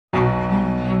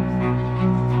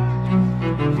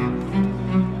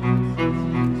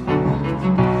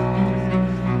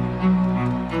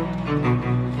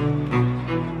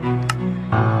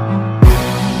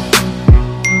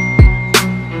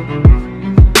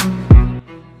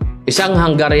Isang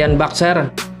Hungarian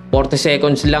boxer, 40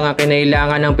 seconds lang ang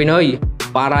kinailangan ng Pinoy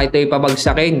para ito'y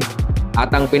pabagsakin.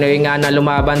 At ang Pinoy nga na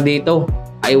lumaban dito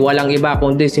ay walang iba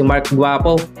kundi si Mark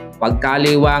Guapo,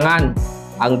 Pagkaliwangan,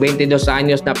 ang 22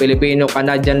 anyos na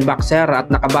Filipino-Canadian boxer at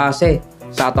nakabase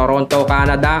sa Toronto,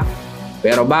 Canada.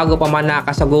 Pero bago pa man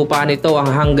nakasagupa nito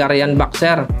ang Hungarian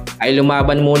boxer, ay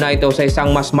lumaban muna ito sa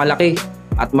isang mas malaki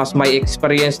at mas may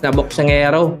experience na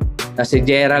boksingero na si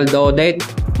Gerald Dodet.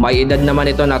 May edad naman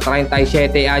ito na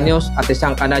 37 anyos at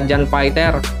isang Canadian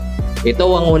fighter. Ito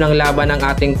ang unang laban ng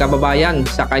ating kababayan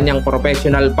sa kanyang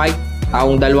professional fight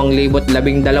taong 2012.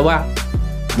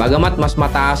 Bagamat mas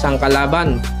mataas ang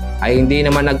kalaban, ay hindi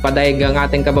naman nagpadaig ang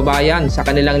ating kababayan sa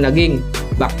kanilang naging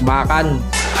bakbakan.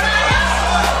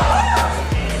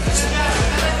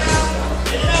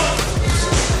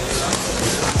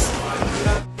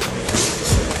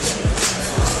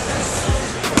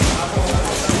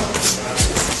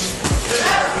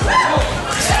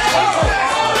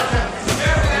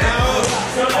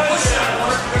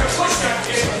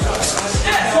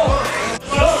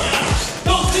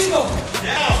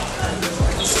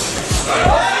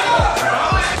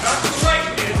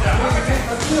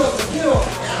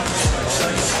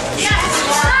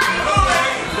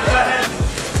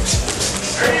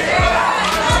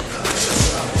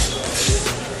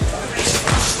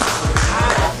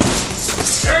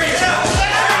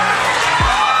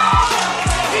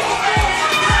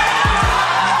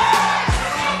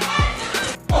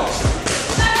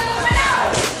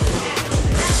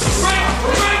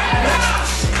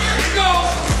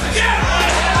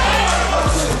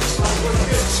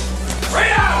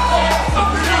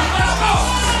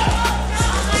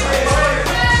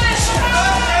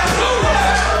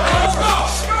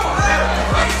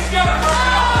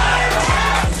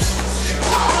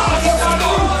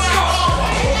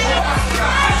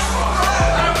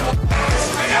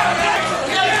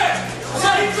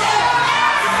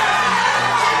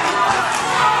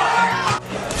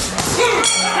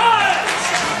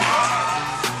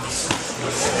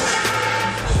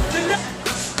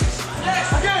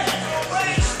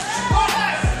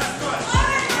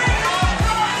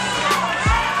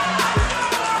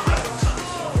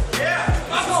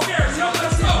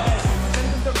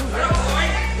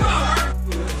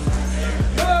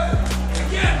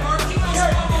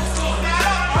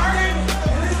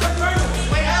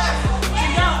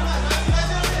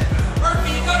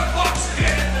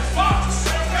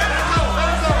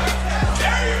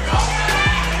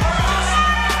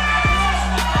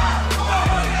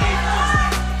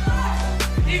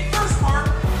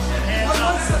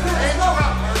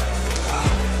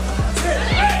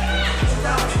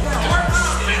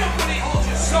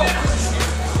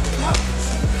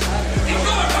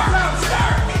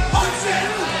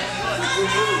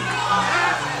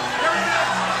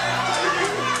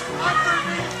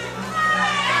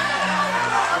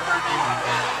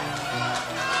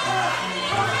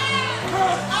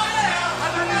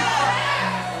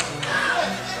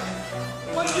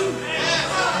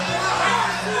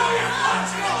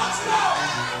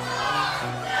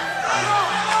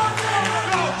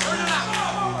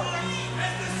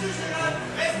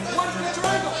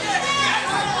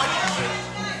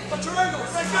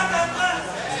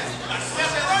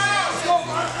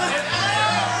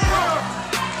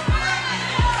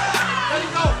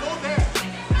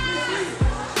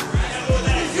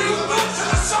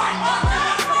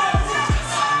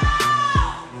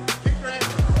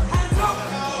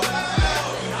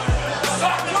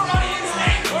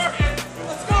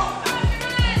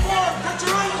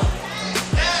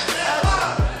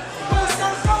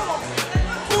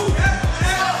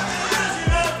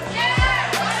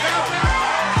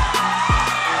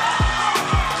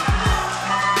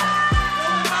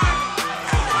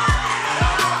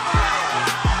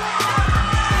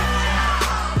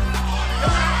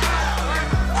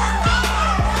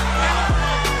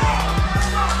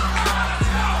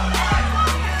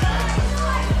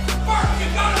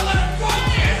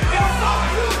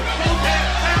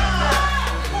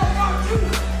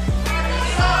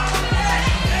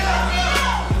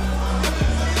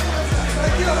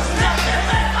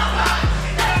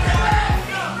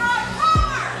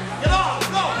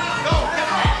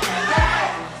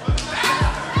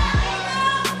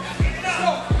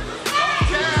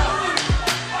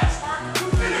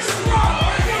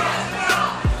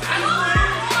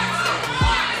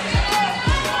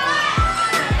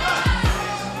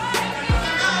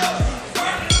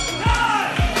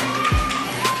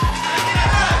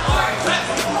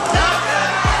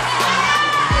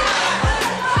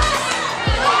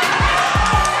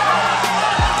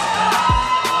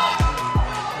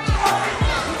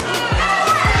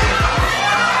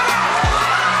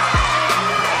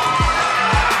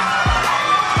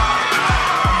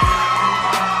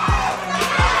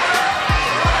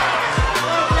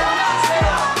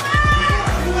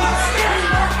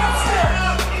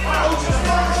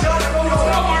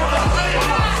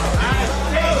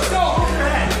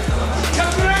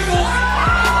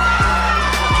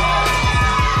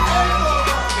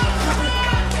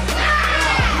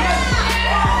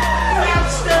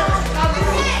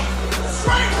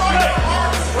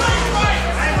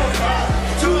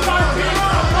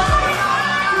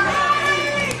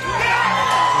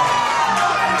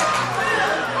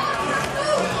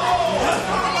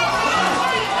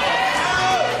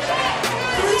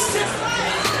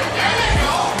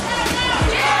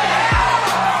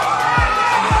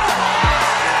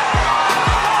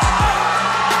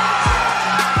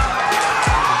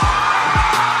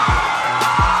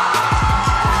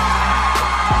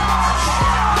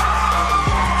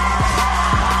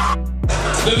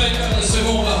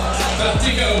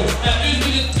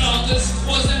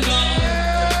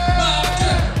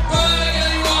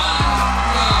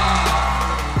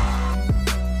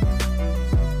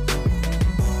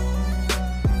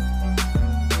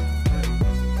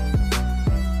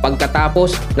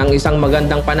 Pagkatapos ng isang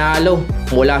magandang panalo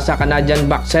mula sa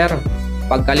Canadian boxer,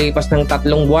 pagkalipas ng 3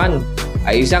 buwan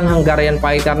ay isang Hungarian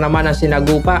fighter naman ang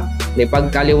sinagupa ni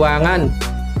pagkaliwangan.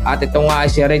 At ito nga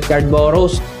ay si Richard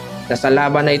Boros, na sa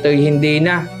laban na ito ay hindi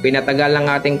na pinatagal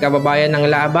ng ating kababayan ng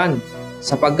laban,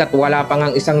 sapagkat wala pang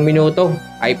ang 1 minuto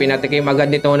ay pinatikim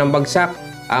agad nito ng bagsak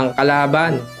ang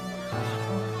kalaban.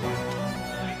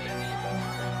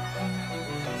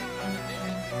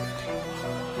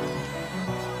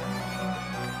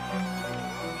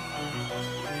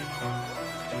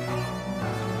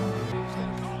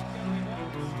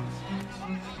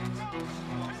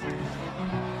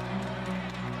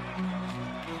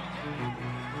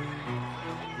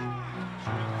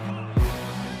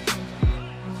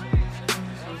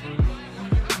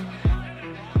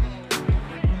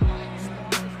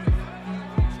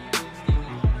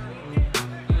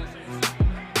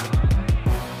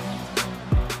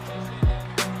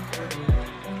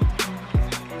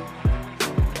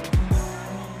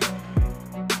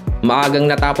 Maagang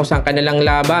natapos ang kanilang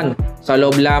laban sa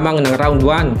loob lamang ng round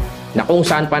 1, na kung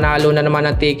saan panalo na naman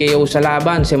ang TKO sa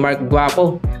laban si Mark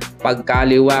Guapo,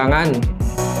 pagkaliwangan.